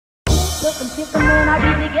looking, picking when I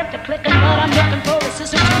really get to clicking, but I'm looking for a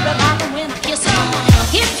sister to revive and win a kiss.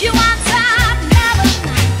 If you want some, never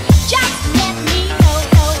just let me know.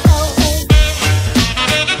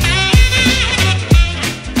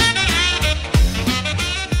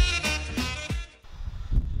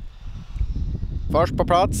 Först på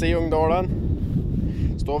plats i Ljungdalen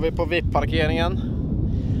står vi på VIP-parkeringen.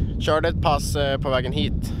 Körde ett pass på vägen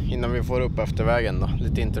hit innan vi får upp efter vägen då.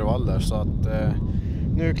 Lite intervaller, så att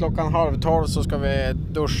nu klockan 11:30 så ska vi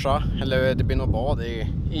duscha, eller det blir nog bad i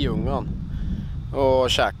Ljungan och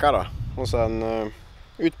käka då. Och sen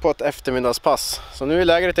ut på ett eftermiddagspass. Så nu är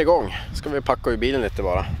lägret igång. Ska vi packa ur bilen lite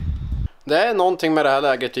bara. Det är någonting med det här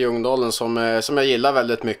lägret i Ljungdalen som jag gillar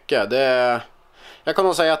väldigt mycket. Jag kan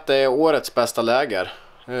nog säga att det är årets bästa läger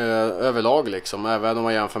överlag liksom, även om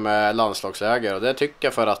man jämför med landslagsläger. Och det tycker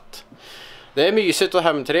jag för att det är mysigt och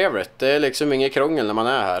hemtrevligt. Det är liksom inget krångel när man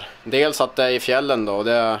är här. Dels att det är i fjällen då,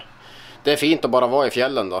 det är fint att bara vara i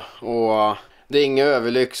fjällen då. Och det är ingen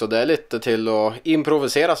överlyx och det är lite till att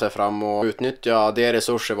improvisera sig fram och utnyttja de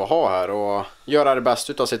resurser vi har här och göra det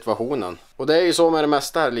bästa av situationen. Och det är ju så med det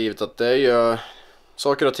mesta här i livet, att det är ju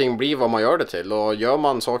saker och ting blir vad man gör det till, och gör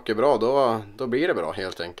man saker bra då blir det bra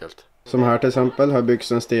helt enkelt. Som här till exempel, här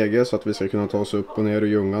byggs en stege så att vi ska kunna ta oss upp och ner ur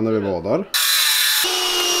Ljungan när vi badar.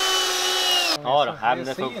 Ja då, här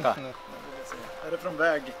det funkar. Är det från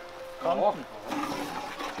vägkanten? Ja.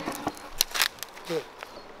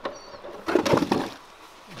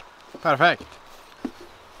 Perfekt.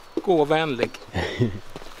 Gåvänlig.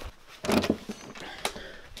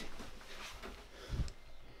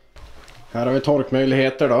 Här har vi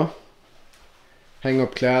torkmöjligheter då. Häng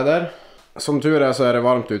upp kläder. Som tur är så är det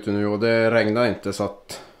varmt ute nu och det regnar inte, så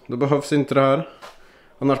att då behövs inte det här.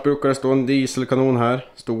 Annars brukar det stå en dieselkanon här,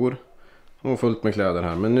 stor, och fullt med kläder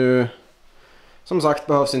här. Men nu, som sagt,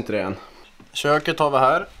 behövs inte det än. Köket har vi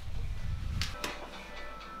här.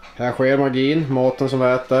 Här sker magin, maten som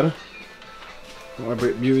vi äter. Vad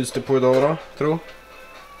bjuds det på idag då, tror?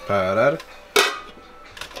 Päror.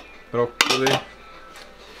 Broccoli.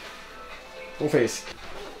 Och fisk.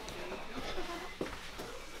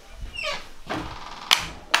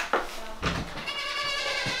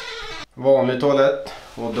 Vanlig toalett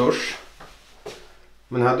och dusch.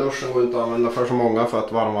 Men den här duschen går inte att använda för så många för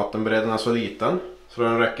att varmvattenbredden är så liten. Så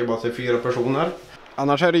den räcker bara till 4 personer.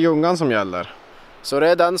 Annars är det Ljungan som gäller. Så det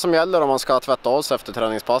är den som gäller om man ska tvätta av sig efter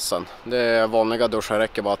träningspassen. Det är vanliga duschar,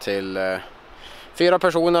 räcker bara till 4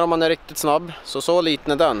 personer om man är riktigt snabb. Så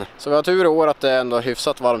liten är den. Så vi har tur i år att det är ändå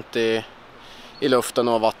hyfsat varmt i luften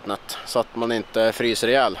och vattnet, så att man inte fryser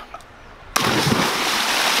ihjäl.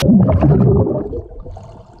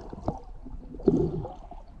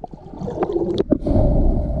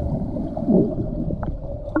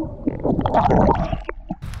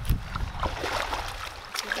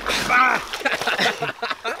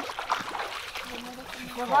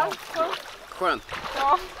 Skönt.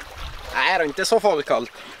 Ja. Nej, det är inte så farligt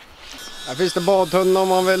kallt. Här finns det badtunna om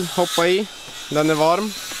man vill hoppa i. Den är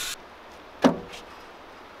varm.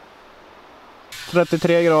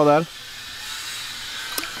 33 grader.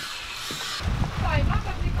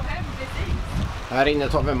 Här inne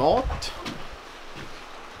tar vi mat.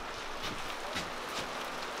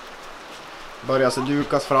 Börjar så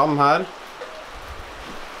dukas fram här.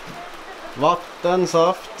 Vatten,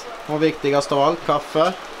 saft och viktigast av allt,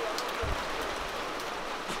 kaffe.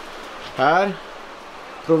 Här,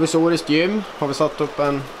 provisoriskt gym, har vi satt upp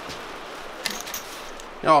en,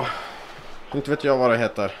 ja, inte vet jag vad det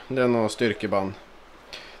heter. Det är något styrkeband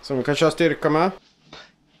som vi kan köra styrka med.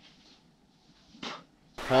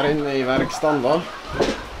 Här inne i verkstaden då.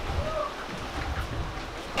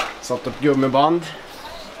 Satt upp gummiband.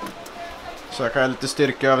 Så jag kan ha lite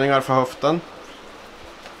styrkeövningar för höften.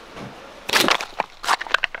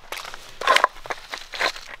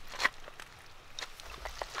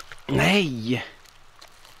 Nej!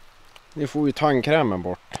 Nu får ju tandkrämen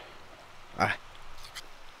bort.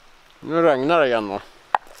 Nu regnar det igen då.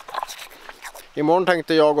 Imorgon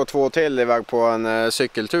tänkte jag och 2 till iväg på en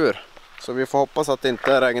cykeltur. Så vi får hoppas att det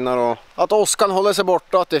inte regnar och att åskan håller sig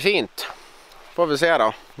borta och att det är fint. Får vi se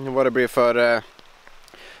då vad det blir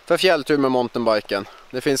för fjälltur med mountainbiken.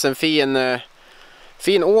 Det finns en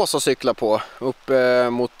fin ås att cykla på upp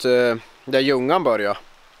mot där Ljungan börjar.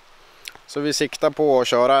 Så vi siktar på att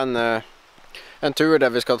köra en tur där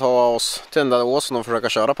vi ska ta oss till den där åsen och försöka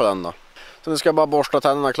köra på den då. Så nu ska jag bara borsta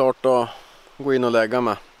tänderna klart och gå in och lägga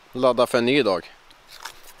mig. Ladda för en ny dag.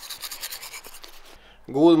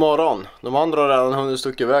 God morgon. De andra har redan hunnit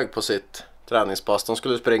stucka iväg på sitt träningspass. De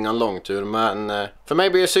skulle springa en långtur, men för mig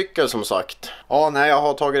blir det cykel som sagt. Ja, nej, jag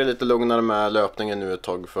har tagit det lite lugnare med löpningen nu ett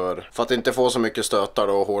tag för att inte få så mycket stötar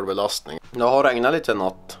och hård belastning. Det har regnat lite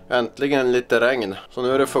natt. Äntligen lite regn. Så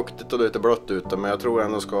nu är det fuktigt och lite blött ute, men jag tror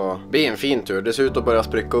ändå ska bli en fin tur. Det ser ut att börja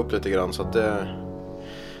spricka upp lite grann, så att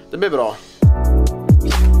det blir bra.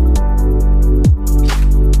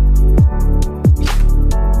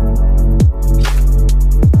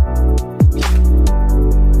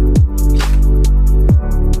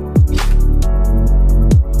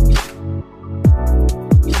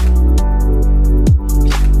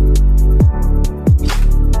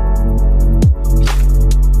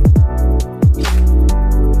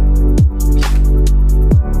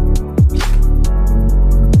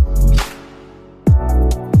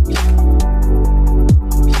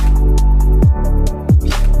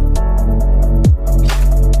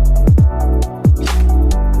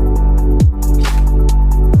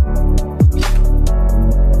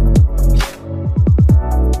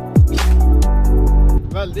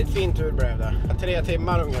 Väldigt fin tur blev det. 3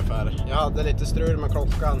 timmar ungefär. Jag hade lite strul med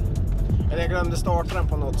klockan. Eller jag glömde starta den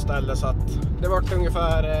på något ställe, så att det var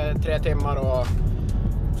ungefär 3 timmar och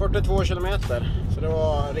 42 kilometer. Så det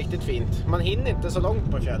var riktigt fint. Man hinner inte så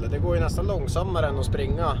långt på fjället. Det går ju nästan långsammare än att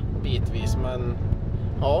springa bitvis. Men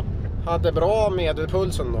ja, hade bra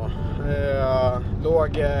medelpulsen då.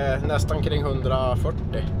 Låg nästan kring 140.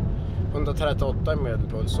 138 i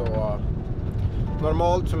medelpuls. Så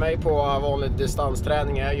normalt för mig på vanlig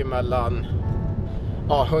distansträning är ju mellan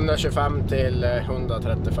 125 till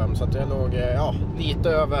 135, så att jag låg lite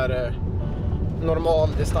över normal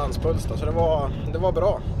distanspuls då. Så det var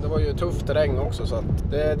bra. Det var ju tufft terräng också, så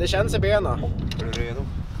att det känns i benen. Är du redo?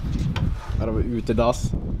 Här har vi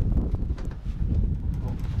utedass.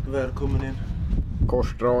 Välkommen in.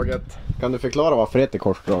 Korsdraget. Kan du förklara varför det heter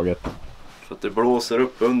korsdraget? För att det blåser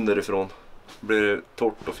upp underifrån. Då blir det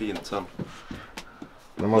torrt och fint sen.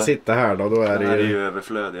 När man sitter här då är det här är ju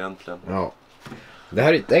överflöd egentligen. Ja. Det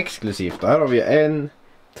här är ett exklusivt. Här har vi 1,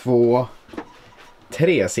 2,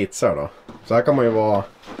 3 sitsar då. Så här kan man ju vara...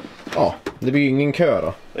 Ja, det blir ju ingen kö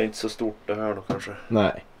då. Det är inte så stort det här då kanske.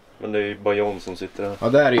 Nej. Men det är ju bara John som sitter här. Ja,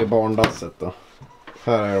 där är ju barndasset då.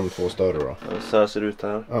 Här är de 2 större då. Ja, så här ser det ut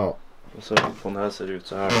här. Ja. Och så på den här ser det ut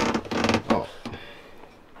så här. Ja.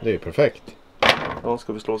 Det är ju perfekt. Ja,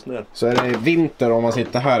 ska vi slå oss ner? Så är det vinter om man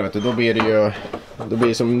sitter här, vet du, då blir det ju... Då blir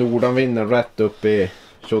det som nordanvinden rätt upp i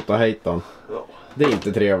Tjotahejtan. Ja. Det är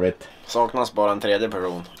inte trevligt. Saknas bara en tredje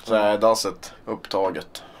person. Så är dasset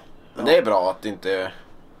upptaget. Men det är bra att det inte... Det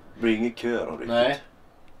blir ingen kö då riktigt. Nej.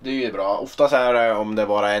 Det är ju bra. Oftast är det om det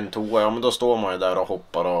bara är en toa, men då står man ju där och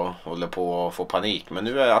hoppar och håller på att få panik. Men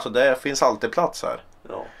nu är alltså det finns alltid plats här.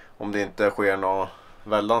 Ja. Om det inte sker något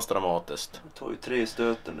väldigt dramatiskt. Det tar ju 3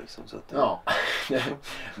 stöten liksom. Så att det... Ja.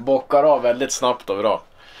 Bockar av väldigt snabbt och bra.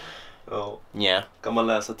 Ja. Yeah. Kan man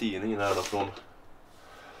läsa tidningen här då från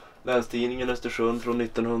Länstidningen Östersund från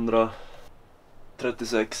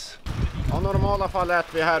 1936. Ja, i normala fall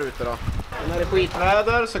äter vi här ute då. När det är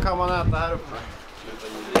skitväder så kan man äta här uppe.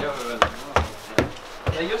 Det gör vi väl.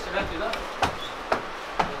 Nej, just det, vet vi där.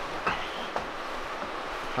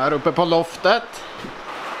 Här uppe på loftet.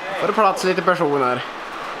 Får det plats lite personer.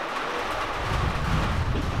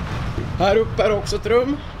 Här uppe är också ett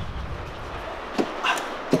rum.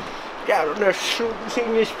 Jävlar,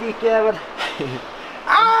 fingerspikjävel.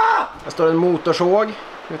 Här står en motorsåg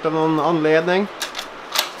utan någon anledning.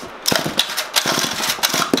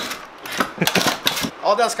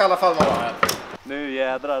 Ja, den ska i alla fall vara här. Nu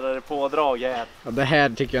jädrar är det pådrag här. Ja, det här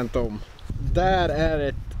tycker jag inte om. Där är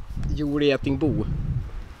ett jordgetingbo.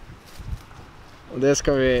 Och det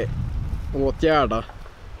ska vi åtgärda.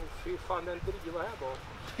 Fy fan, den driva här bak.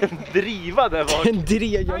 En driva där bak? En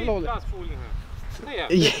driva, Nej, glassfolien här.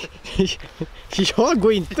 Jag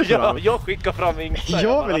går inte fram. Ja, jag skickar fram Ingsta.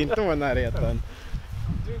 Jag vill inte vara i närheten.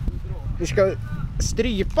 Ni ska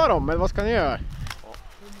strypa dem, eller vad ska ni göra?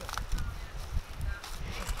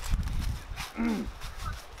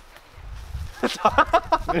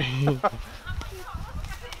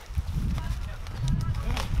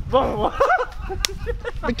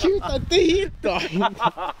 Men kuta inte hit då!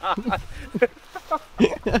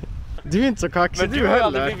 Du är inte så kaxig. Men du har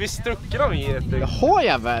aldrig blivit stucken av geting. Det har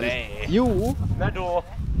jag väl? Nej. Jo. När då?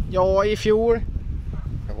 Ja, i fjol.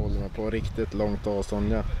 Jag håller mig på riktigt långt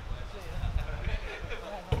avstånd, ja.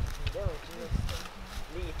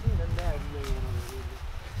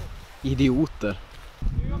 Idioter.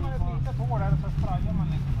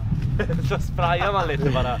 Så sprayar man lite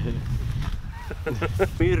bara.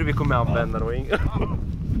 Myrr vi kommer använda då.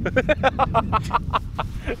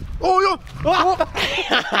 Åh ja!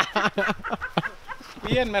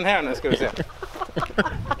 Ge med en här nu ska du se.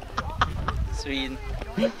 Svin.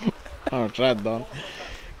 Han var rädd han.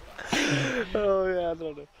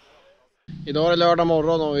 Idag är det lördag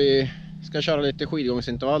morgon och vi ska köra lite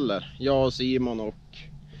skidgångsintervaller. Jag och Simon och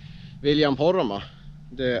William Porroma.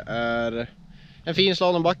 Det är en fin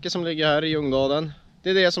slalombacke som ligger här i Ljungdalen. Det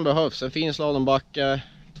är det som behövs, en fin slalombacke.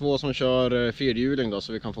 2 som kör fyrhjuling då,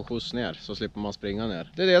 så vi kan få skjuts ner, så slipper man springa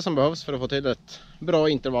ner. Det är det som behövs för att få till ett bra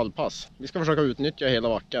intervallpass. Vi ska försöka utnyttja hela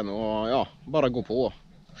backen och ja, bara gå på.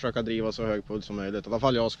 Försöka driva så hög puls som möjligt. I alla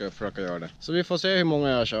fall jag ska försöka göra det. Så vi får se hur många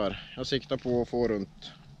jag kör. Jag siktar på att få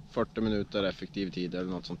runt 40 minuter effektiv tid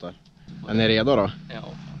eller något sånt där. Är ni redo då? Ja.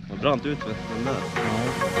 Vad brant ut vet den där.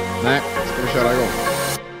 Nej, ska vi köra igång?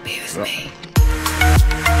 Bra.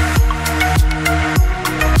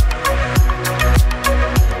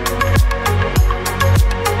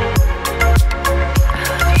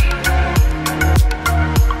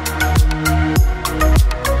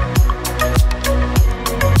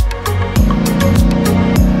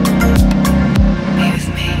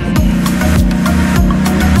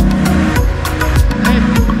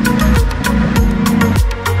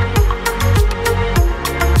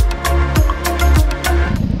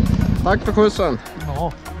 Tack för skjutsen.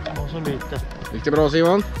 Ja, det var så lite. Gick det bra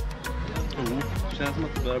Simon? Jo, känns som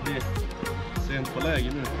att det börjar bli sent på läge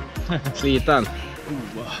nu. Sliten.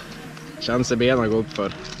 Känns i benen gå upp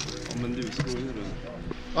för. Ja men du skojar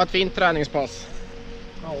du. Och ett fint träningspass.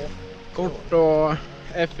 Ja. Kort och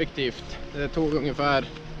effektivt. Det tog ungefär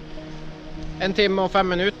 1 timme och 5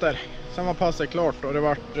 minuter. Sen var passet klart och det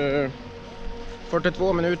var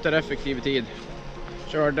 42 minuter effektiv tid.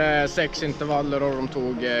 Körde 6 intervaller och de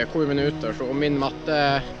tog 7 minuter. Så om min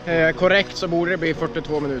matte är korrekt så borde det bli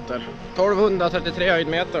 42 minuter. 1233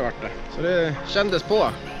 höjdmeter vart det. Så det kändes på.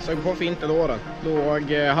 Såg på fint i låren.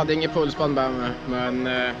 Hade ingen pulsband med mig. Men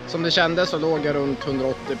som det kändes så låg jag runt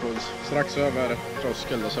 180 puls. Strax över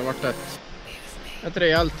tröskeln. Så det vart ett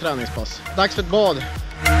rejält träningspass. Dags för ett bad.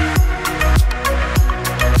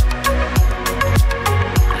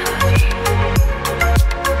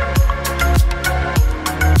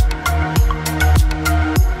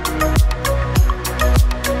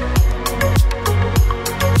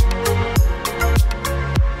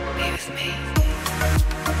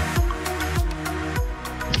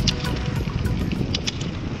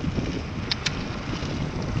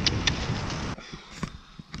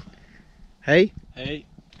 Hej! Hej!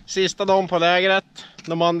 Sista dagen på lägret.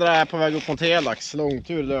 De andra är på väg upp mot Helax.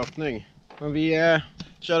 Långtur, löpning. Men vi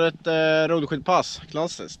kör ett rullskidpass,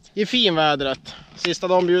 klassiskt. I finvädret. Sista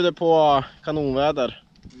dagen bjuder på kanonväder.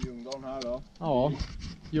 Ljungdalen här då. Ja,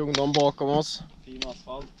 Ljungdalen bakom oss. Fin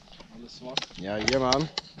asfalt. Alldeles svart. Jajamän.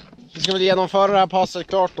 Vi ska väl genomföra det här passet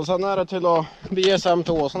klart och sen är det till att bege sig hem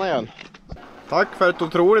till Åsarna igen. Tack för ett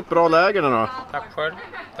otroligt bra läger nu då. Tack själv.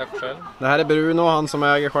 Tack själv. Det här är Bruno, han som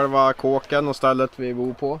äger själva kåken och stället vi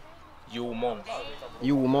bor på.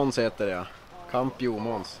 Jomons heter det, ja. Kamp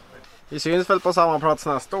Jomons. Vi syns väl på samma plats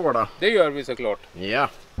nästa år då? Det gör vi såklart. Ja.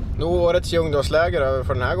 Nu årets Ljungdalsläger över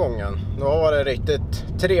för den här gången. Då var det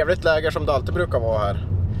riktigt trevligt läger som det alltid brukar vara här.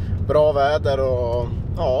 Bra väder och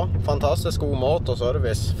ja, fantastisk god mat och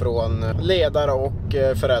service från ledare och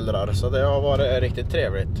föräldrar. Så det har varit riktigt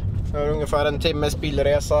trevligt. Det är ungefär 1 timmes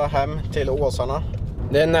bilresa hem till Åsarna.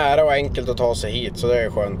 Det är nära och enkelt att ta sig hit, så det är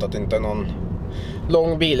skönt att det inte är någon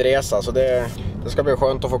lång bilresa. Så det ska bli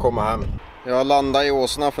skönt att få komma hem. Jag landade i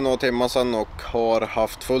Åsarna för några timmar sedan och har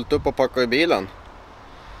haft fullt upp att packa i bilen.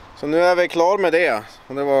 Så nu är vi klar med det.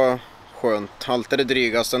 Och det var skönt. Alltid det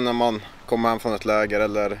drygaste när man kommer hem från ett läger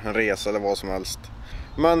eller en resa eller vad som helst.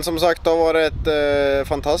 Men som sagt, det har varit ett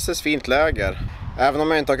fantastiskt fint läger. Även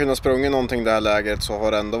om jag inte har kunnat sprunga någonting det här lägret så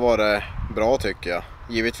har det ändå varit bra tycker jag.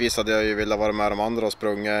 Givetvis hade jag ju velat vara med de andra och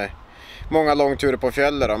sprunga många långturer på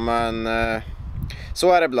fjället. Men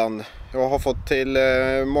så är det ibland. Jag har fått till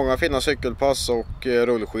många fina cykelpass och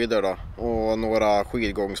rullskidor då, och några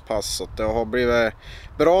skidgångspass. Så det har blivit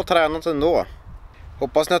bra tränat ändå.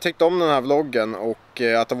 Hoppas ni har tyckt om den här vloggen och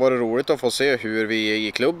att det var roligt att få se hur vi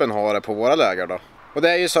i klubben har det på våra läger då. Och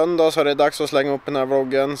det är ju söndag så det är dags att slänga upp den här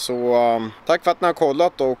vloggen. Så tack för att ni har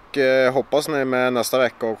kollat och hoppas ni är med nästa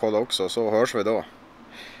vecka och kolla också, så hörs vi då.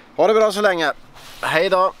 Ha det bra så länge. Hej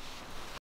då!